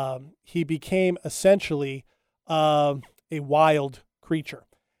 He became essentially a wild creature.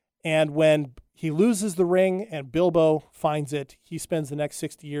 And when he loses the ring and Bilbo finds it, he spends the next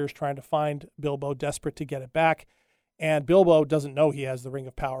 60 years trying to find Bilbo, desperate to get it back. And Bilbo doesn't know he has the Ring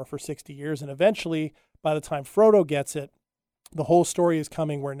of Power for 60 years. And eventually, by the time Frodo gets it, the whole story is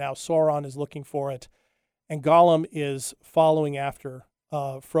coming where now Sauron is looking for it. and Gollum is following after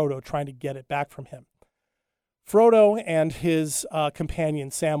Frodo, trying to get it back from him. Frodo and his companion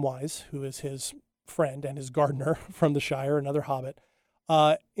Samwise, who is his friend and his gardener from the Shire, another hobbit,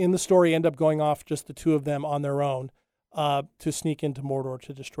 in the story end up going off, just the two of them on their own, to sneak into Mordor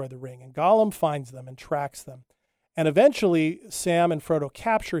to destroy the ring. And Gollum finds them and tracks them. And eventually Sam and Frodo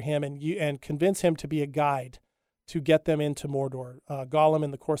capture him and convince him to be a guide to get them into Mordor. Gollum,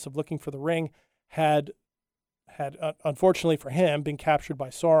 in the course of looking for the ring, had unfortunately for him, been captured by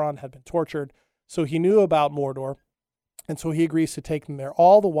Sauron, had been tortured. So he knew about Mordor, and so he agrees to take them there,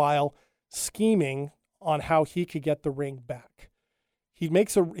 all the while scheming on how he could get the ring back. He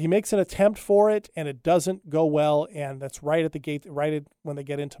makes an attempt for it, and it doesn't go well, and that's right at the gate, when they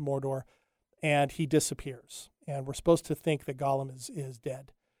get into Mordor, and he disappears. And we're supposed to think that Gollum is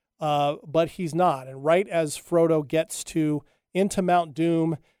dead, but he's not. And right as Frodo gets into Mount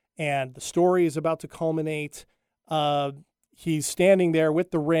Doom, and the story is about to culminate, he's standing there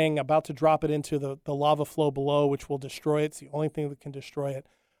with the ring, about to drop it into the lava flow below, which will destroy it. It's the only thing that can destroy it.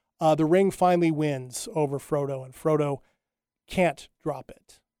 The ring finally wins over Frodo, and Frodo can't drop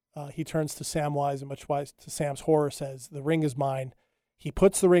it. He turns to Samwise, and much to Sam's horror says, "The ring is mine." He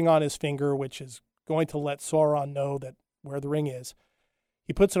puts the ring on his finger, which is going to let Sauron know that where the ring is.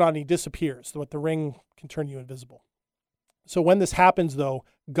 He puts it on and he disappears, so the ring can turn you invisible. So when this happens, though,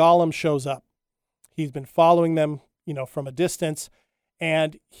 Gollum shows up. He's been following them, from a distance,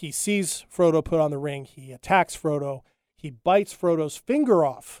 and he sees Frodo put on the ring. He attacks Frodo. He bites Frodo's finger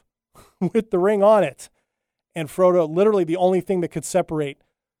off with the ring on it. And Frodo, literally the only thing that could separate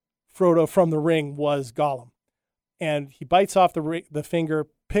Frodo from the ring was Gollum. And he bites off the finger,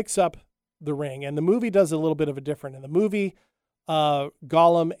 picks up the ring. And the movie does a little bit of a different. In the movie,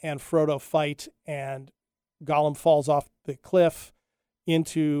 Gollum and Frodo fight, and Gollum falls off the cliff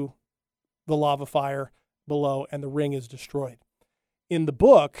into the lava fire below, and the ring is destroyed. In the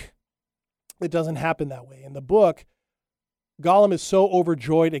book, it doesn't happen that way. In the book, Gollum is so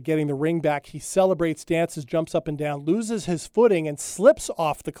overjoyed at getting the ring back, he celebrates, dances, jumps up and down, loses his footing, and slips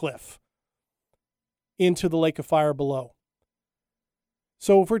off the cliff into the lake of fire below.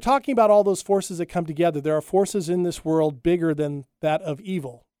 So if we're talking about all those forces that come together, there are forces in this world bigger than that of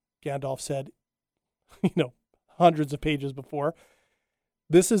evil, Gandalf said, hundreds of pages before.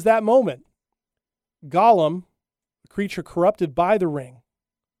 This is that moment. Gollum, a creature corrupted by the ring,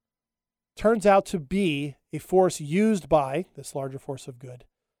 turns out to be a force used by this larger force of good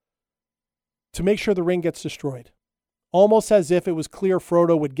to make sure the ring gets destroyed. Almost as if it was clear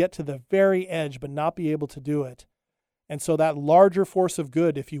Frodo would get to the very edge but not be able to do it. And so that larger force of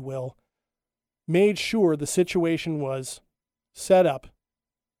good, if you will, made sure the situation was set up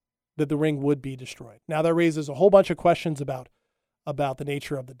that the ring would be destroyed. Now that raises a whole bunch of questions about the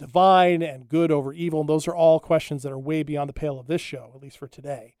nature of the divine and good over evil. And those are all questions that are way beyond the pale of this show, at least for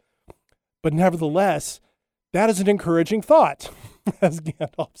today. But nevertheless, that is an encouraging thought, as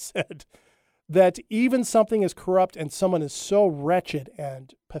Gandalf said, that even something as corrupt and someone is so wretched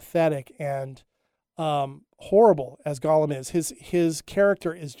and pathetic and horrible as Gollum is, his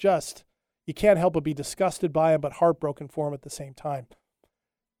character is just, you can't help but be disgusted by him, but heartbroken for him at the same time.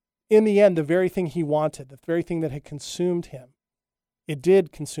 In the end, the very thing he wanted, the very thing that had consumed him, it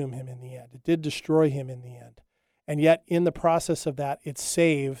did consume him in the end. It did destroy him in the end. And yet, in the process of that, it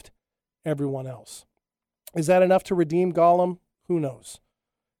saved everyone else. Is that enough to redeem Gollum? Who knows?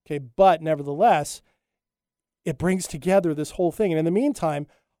 Okay, but nevertheless, it brings together this whole thing. And in the meantime,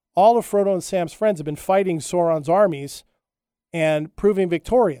 all of Frodo and Sam's friends have been fighting Sauron's armies and proving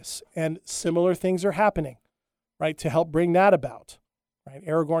victorious. And similar things are happening, right, to help bring that about. Right?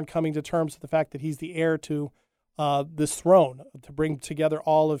 Aragorn coming to terms with the fact that he's the heir to this throne, to bring together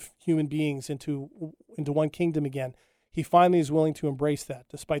all of human beings into one kingdom again. He finally is willing to embrace that,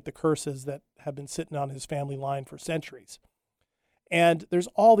 despite the curses that have been sitting on his family line for centuries. And there's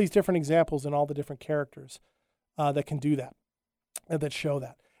all these different examples and all the different characters that can do that, and that show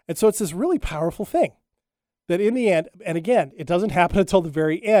that. And so it's this really powerful thing that in the end, and again, it doesn't happen until the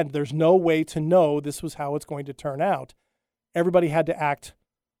very end. There's no way to know this was how it's going to turn out. Everybody had to act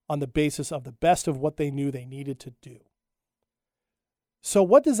on the basis of the best of what they knew they needed to do. So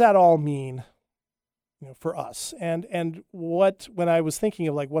what does that all mean, for us? And what, when I was thinking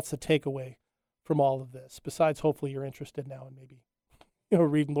of what's the takeaway from all of this, besides hopefully you're interested now in maybe,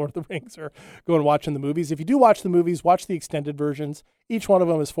 reading Lord of the Rings or going and watching the movies. If you do watch the movies, watch the extended versions. Each one of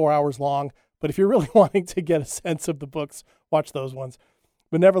them is 4 hours long. But if you're really wanting to get a sense of the books, watch those ones.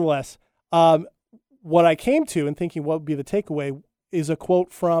 But nevertheless, what I came to in thinking what would be the takeaway is a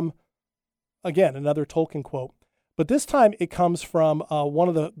quote from, again, another Tolkien quote, But this time it comes from one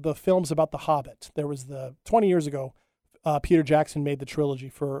of the films about The Hobbit. There was 20 years ago, Peter Jackson made the trilogy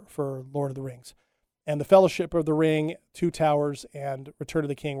for Lord of the Rings. And The Fellowship of the Ring, Two Towers, and Return of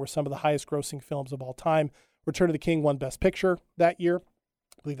the King were some of the highest grossing films of all time. Return of the King won Best Picture that year.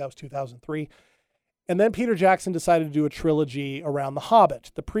 I believe that was 2003. And then Peter Jackson decided to do a trilogy around The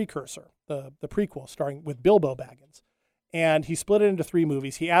Hobbit, the precursor, the prequel, starting with Bilbo Baggins. And he split it into 3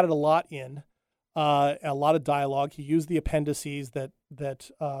 movies. He added a lot in, a lot of dialogue. He used the appendices that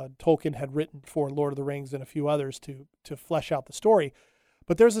Tolkien had written for Lord of the Rings and a few others to flesh out the story.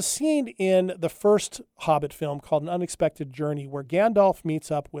 But there's a scene in the first Hobbit film called An Unexpected Journey where Gandalf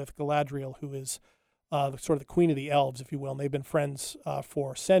meets up with Galadriel, who is sort of the queen of the elves, if you will, and they've been friends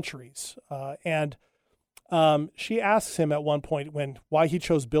for centuries. And she asks him at one point why he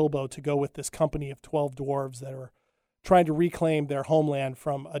chose Bilbo to go with this company of 12 dwarves that are trying to reclaim their homeland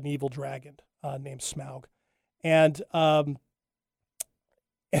from an evil dragon named Smaug. And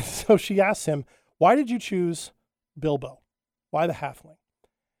so she asks him, why did you choose Bilbo? Why the halfling?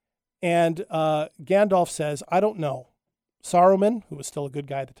 And Gandalf says, I don't know. Saruman, who was still a good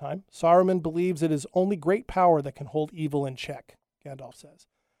guy at the time, Saruman believes it is only great power that can hold evil in check, Gandalf says.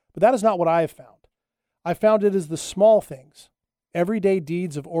 But that is not what I have found. I found it is the small things, everyday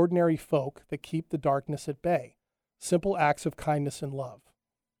deeds of ordinary folk that keep the darkness at bay, simple acts of kindness and love.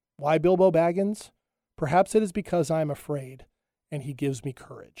 Why Bilbo Baggins? Perhaps it is because I am afraid, and he gives me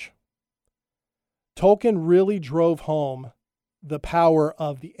courage. Tolkien really drove home the power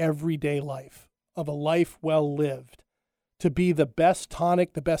of the everyday life, of a life well lived, to be the best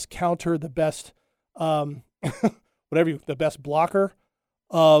tonic, the best counter, the best, the best blocker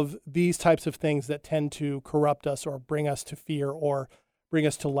of these types of things that tend to corrupt us or bring us to fear or bring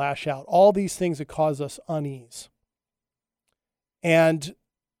us to lash out. All these things that cause us unease. And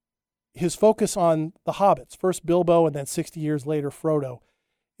his focus on the hobbits, first Bilbo and then 60 years later Frodo,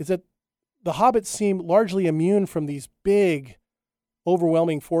 is that the hobbits seem largely immune from these big,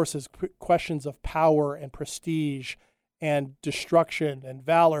 overwhelming forces, questions of power and prestige and destruction and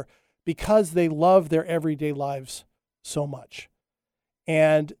valor, because they love their everyday lives so much.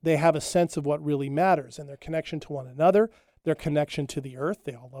 And they have a sense of what really matters and their connection to one another, their connection to the earth.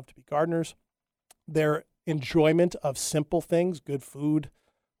 They all love to be gardeners. Their enjoyment of simple things, good food,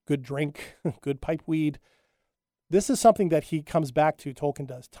 good drink, good pipe weed. This is something that he comes back to, Tolkien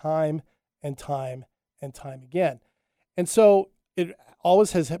does, time and time and time again. And so it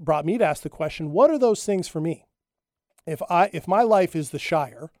always has brought me to ask the question, what are those things for me? If my life is the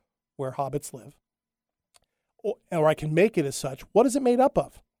Shire, where hobbits live, or I can make it as such, what is it made up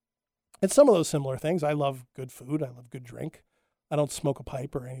of? And some of those similar things. I love good food. I love good drink. I don't smoke a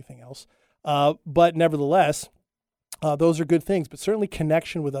pipe or anything else. But nevertheless, those are good things. But certainly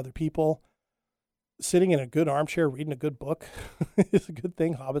connection with other people, sitting in a good armchair, reading a good book is a good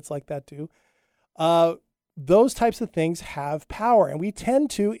thing. Hobbits like that too. Those types of things have power. And we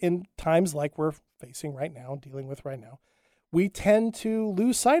tend to, in times like we're facing right now, dealing with right now, we tend to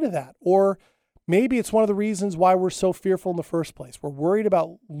lose sight of that. Or maybe it's one of the reasons why we're so fearful in the first place. We're worried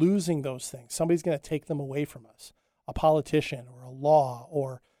about losing those things. Somebody's going to take them away from us, a politician or a law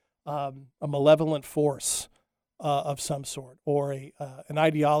or a malevolent force of some sort, or an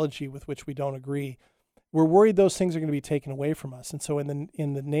ideology with which we don't agree. We're worried those things are going to be taken away from us. And so in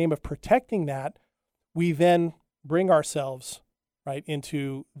the name of protecting that, we then bring ourselves right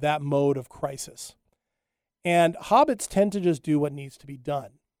into that mode of crisis. And hobbits tend to just do what needs to be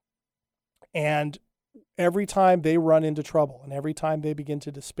done. And every time they run into trouble and every time they begin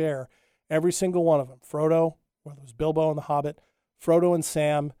to despair, every single one of them, Frodo, whether it was Bilbo and the Hobbit, Frodo and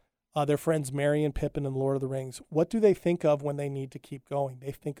Sam, their friends Merry and Pippin in Lord of the Rings, what do they think of when they need to keep going?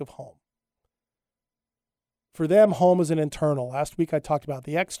 They think of home. For them, home is an internal. Last week I talked about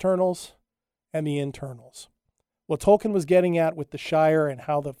the externals and the internals. What Tolkien was getting at with the Shire and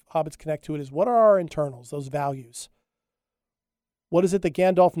how the hobbits connect to it is, what are our internals, those values? What is it that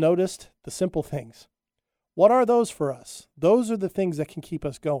Gandalf noticed? The simple things. What are those for us? Those are the things that can keep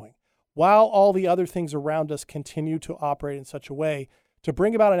us going, while all the other things around us continue to operate in such a way to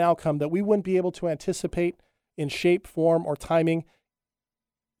bring about an outcome that we wouldn't be able to anticipate in shape, form, or timing,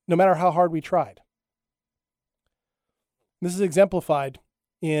 no matter how hard we tried. This is exemplified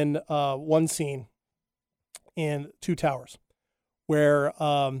in one scene in Two Towers, where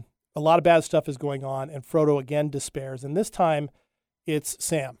a lot of bad stuff is going on, and Frodo again despairs. And this time, it's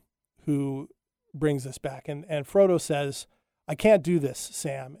Sam who brings this back. And Frodo says, I can't do this,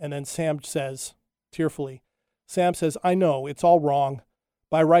 Sam. And then Sam says, tearfully, Sam says, I know, it's all wrong.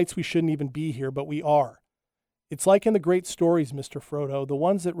 By rights, we shouldn't even be here, but we are. It's like in the great stories, Mr. Frodo, the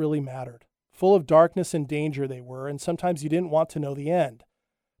ones that really mattered, full of darkness and danger they were, and sometimes you didn't want to know the end.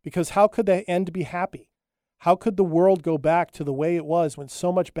 Because how could the end be happy? How could the world go back to the way it was when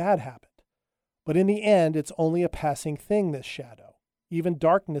so much bad happened? But in the end, it's only a passing thing, this shadow. Even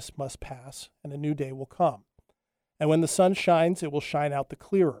darkness must pass, and a new day will come. And when the sun shines, it will shine out the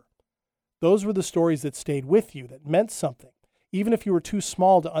clearer. Those were the stories that stayed with you, that meant something, even if you were too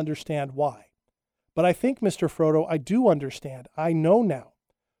small to understand why. But I think, Mr. Frodo, I do understand. I know now.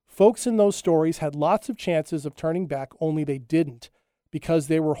 Folks in those stories had lots of chances of turning back, only they didn't, because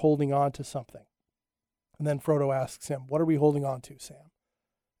they were holding on to something. And then Frodo asks him, what are we holding on to, Sam?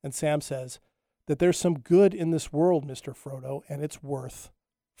 And Sam says that there's some good in this world, Mr. Frodo, and it's worth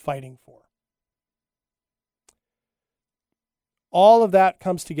fighting for. All of that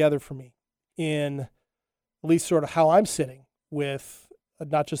comes together for me in at least sort of how I'm sitting with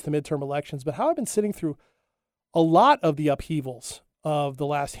not just the midterm elections, but how I've been sitting through a lot of the upheavals of the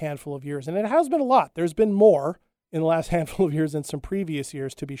last handful of years. And it has been a lot. There's been more in the last handful of years than some previous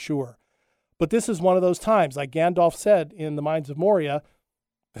years, to be sure. But this is one of those times, like Gandalf said in The Mines of Moria,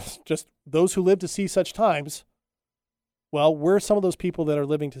 just those who live to see such times, well, we're some of those people that are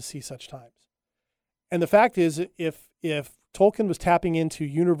living to see such times. And the fact is, if Tolkien was tapping into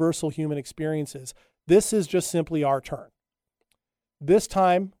universal human experiences, this is just simply our turn. This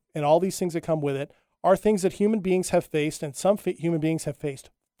time, and all these things that come with it, are things that human beings have faced, and some human beings have faced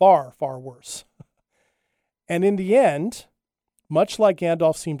far, far worse. And in the end, much like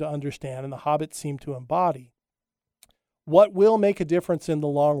Gandalf seemed to understand and the Hobbits seemed to embody, what will make a difference in the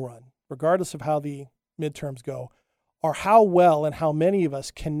long run, regardless of how the midterms go, are how well and how many of us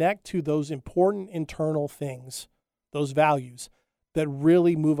connect to those important internal things, those values that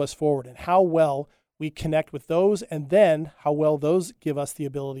really move us forward, and how well we connect with those, and then how well those give us the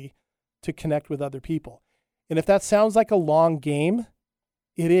ability to connect with other people. And if that sounds like a long game,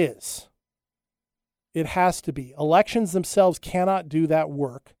 it is. It has to be. Elections themselves cannot do that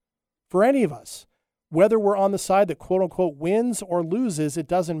work for any of us. Whether we're on the side that quote unquote wins or loses, it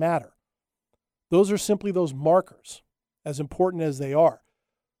doesn't matter. Those are simply those markers, as important as they are.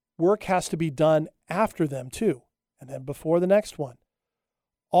 Work has to be done after them too, and then before the next one.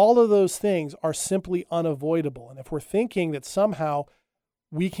 All of those things are simply unavoidable. And if we're thinking that somehow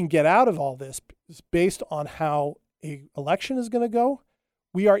we can get out of all this based on how an election is going to go,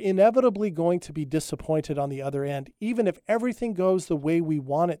 we are inevitably going to be disappointed on the other end, even if everything goes the way we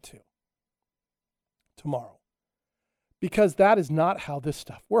want it to tomorrow. Because that is not how this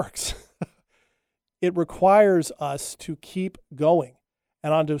stuff works. It requires us to keep going,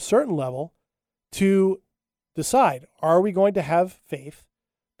 and on to a certain level, to decide, are we going to have faith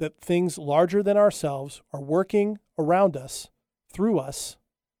that things larger than ourselves are working around us, through us,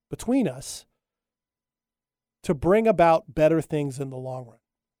 between us, to bring about better things in the long run?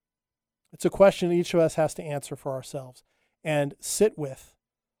 It's a question each of us has to answer for ourselves and sit with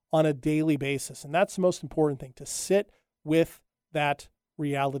on a daily basis. And that's the most important thing, to sit with that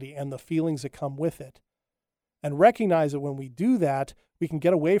reality and the feelings that come with it. And recognize that when we do that, we can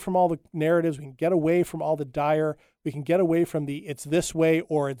get away from all the narratives, we can get away from all the dire, we can get away from the it's this way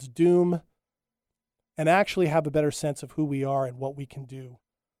or it's doom, and actually have a better sense of who we are and what we can do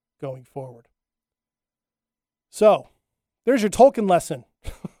going forward. So, there's your Tolkien lesson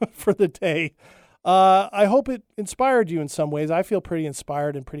for the day. I hope it inspired you in some ways. I feel pretty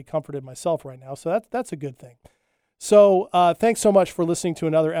inspired and pretty comforted myself right now, so that's a good thing. So thanks so much for listening to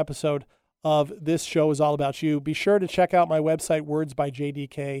another episode of This Show Is All About You. Be sure to check out my website,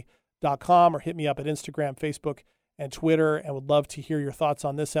 wordsbyjdk.com, or hit me up at Instagram, Facebook, and Twitter, and would love to hear your thoughts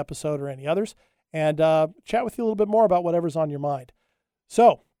on this episode or any others, and chat with you a little bit more about whatever's on your mind.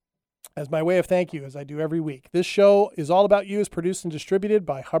 So, as my way of thank you, as I do every week, This Show Is All About You is produced and distributed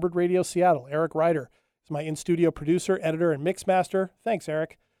by Hubbard Radio Seattle. Eric Ryder is my in-studio producer, editor, and mixmaster. Thanks,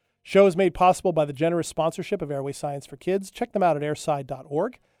 Eric. Show is made possible by the generous sponsorship of Airway Science for Kids. Check them out at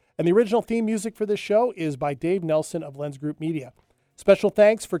airside.org. And the original theme music for this show is by Dave Nelson of Lens Group Media. Special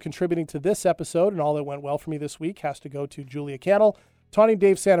thanks for contributing to this episode, and all that went well for me this week has to go to Julia Cannell, Tawny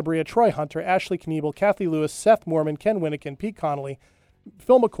Dave Santabria, Troy Hunter, Ashley Kniebel, Kathy Lewis, Seth Moorman, Ken Winnikin, Pete Connolly,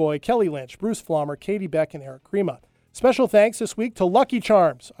 Phil McCoy, Kelly Lynch, Bruce Flommer, Katie Beck, and Eric Crema. Special thanks this week to Lucky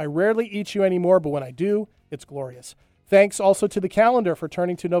Charms. I rarely eat you anymore, but when I do, it's glorious. Thanks also to the calendar for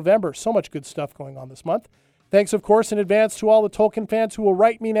turning to November. So much good stuff going on this month. Thanks, of course, in advance to all the Tolkien fans who will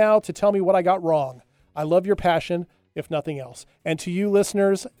write me now to tell me what I got wrong. I love your passion, if nothing else. And to you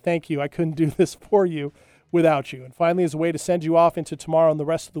listeners, thank you. I couldn't do this for you without you. And finally, as a way to send you off into tomorrow and the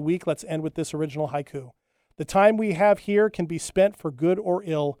rest of the week, let's end with this original haiku. The time we have here can be spent for good or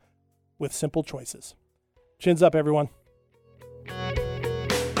ill with simple choices. Chins up, everyone.